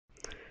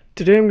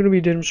Today I'm going to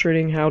be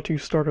demonstrating how to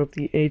start up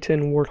the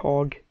A-10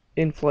 Warthog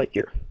in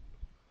Flightgear.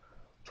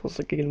 So let's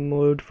get in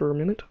mode for a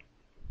minute,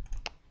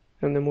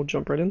 and then we'll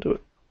jump right into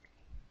it.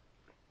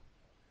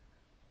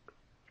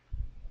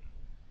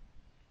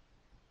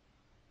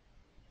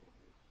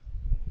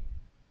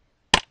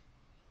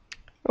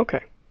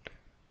 Okay,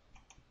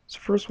 so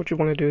first what you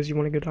want to do is you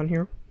want to go down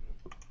here.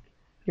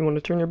 You want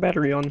to turn your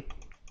battery on.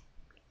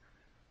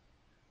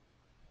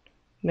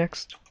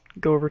 Next,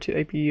 go over to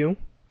APU,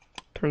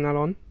 turn that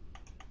on.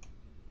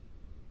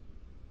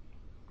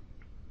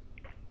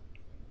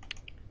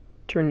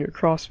 Turn your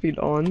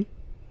crossfeed on.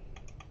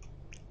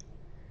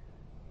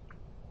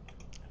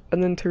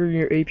 And then turn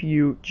your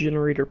APU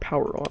generator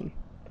power on.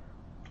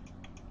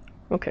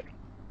 Okay.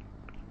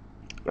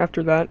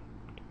 After that,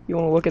 you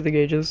want to look at the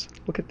gauges.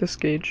 Look at this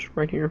gauge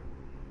right here.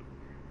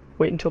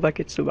 Wait until that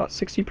gets to about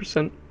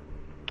 60%.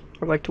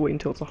 I like to wait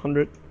until it's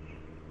 100,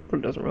 but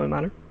it doesn't really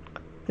matter.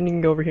 Then you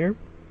can go over here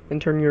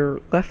and turn your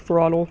left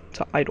throttle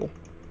to idle.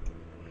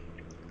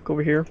 Go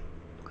over here,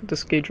 look at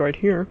this gauge right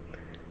here,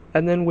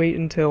 and then wait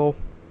until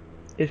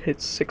it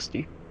hits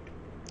 60.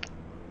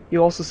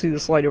 You'll also see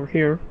this light over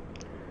here.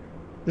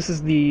 This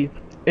is the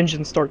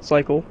engine start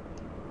cycle.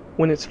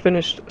 When it's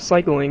finished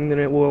cycling, then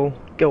it will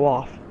go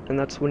off, and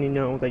that's when you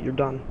know that you're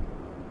done.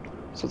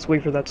 So let's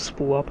wait for that to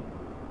spool up.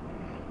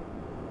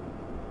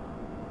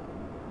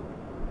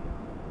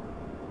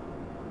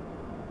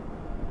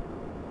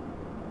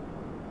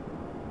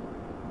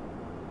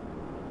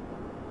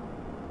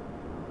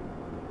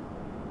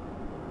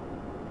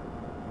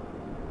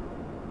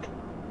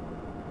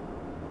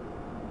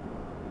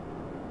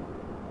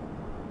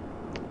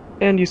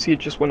 And you see it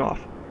just went off.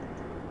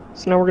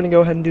 So now we're going to go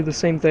ahead and do the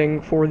same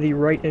thing for the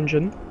right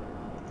engine.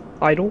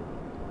 Idle.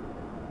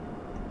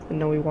 And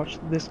now we watch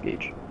this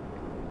gauge.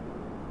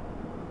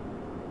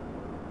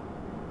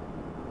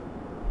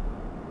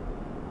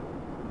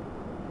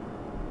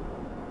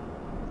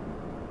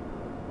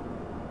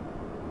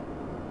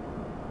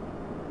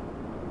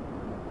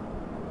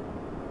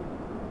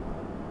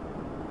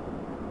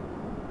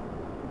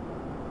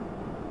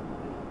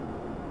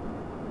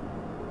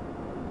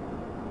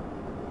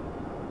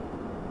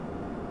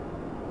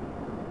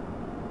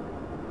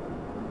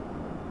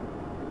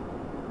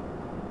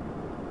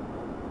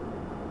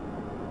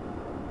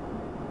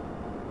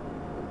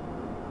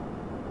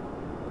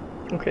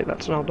 Okay,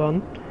 that's now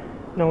done.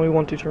 Now we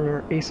want to turn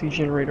our AC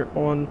generator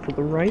on for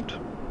the right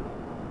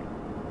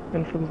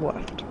and for the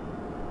left.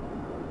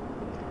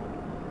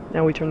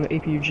 Now we turn the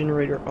APU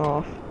generator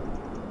off.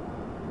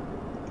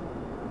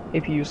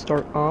 APU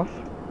start off.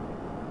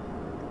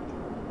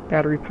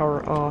 Battery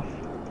power off.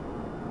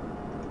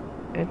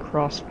 And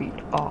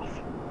crossfeed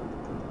off.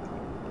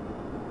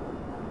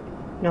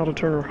 Now to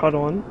turn our HUD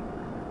on,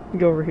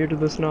 go over here to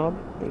this knob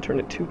and turn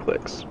it 2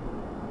 clicks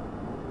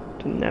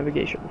to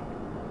navigation.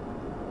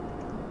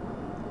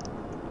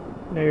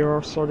 Now you're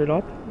all sorted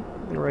up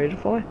and ready to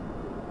fly.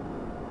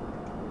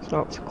 So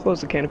now let's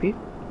close the canopy.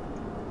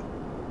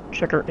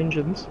 Check our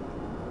engines.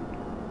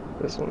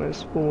 This one is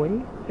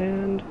spooling,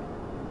 and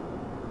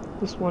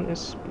this one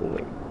is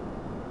spooling.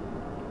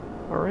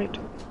 Alright.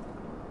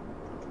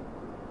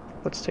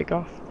 Let's take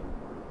off.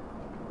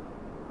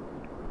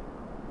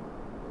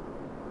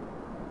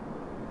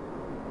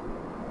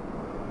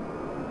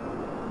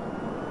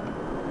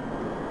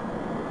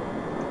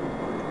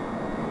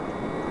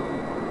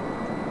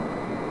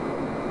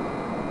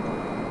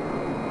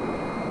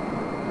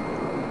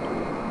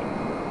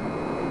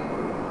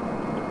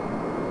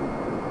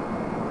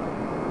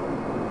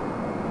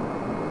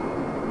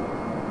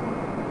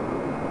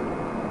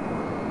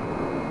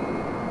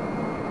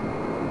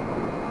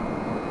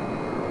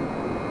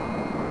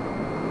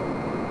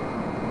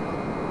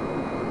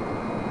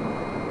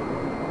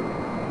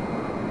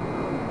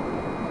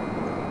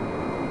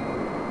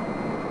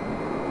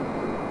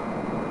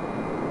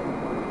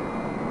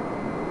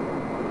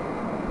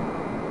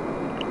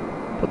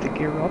 Put the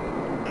gear up.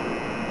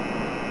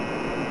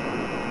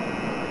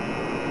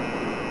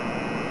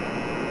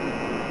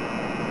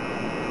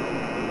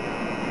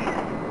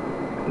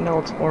 And now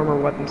let's arm our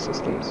weapon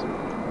systems.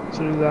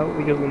 So to do that,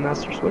 we go to the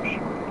master switch,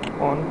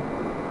 on,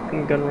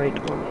 and gun rate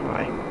on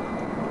high.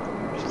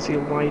 You should see a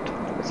light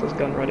that says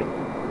gun ready.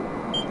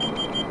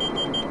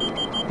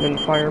 And then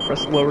fire,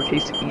 press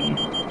lowercase e.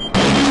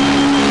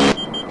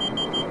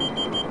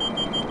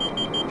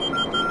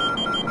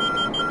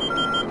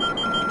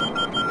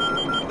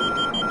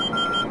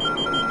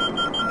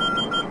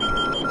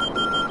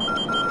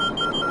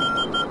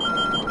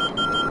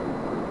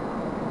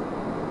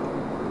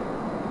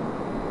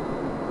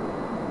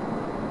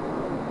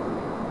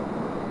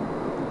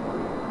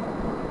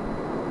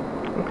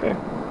 Okay,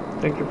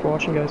 thank you for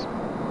watching, guys.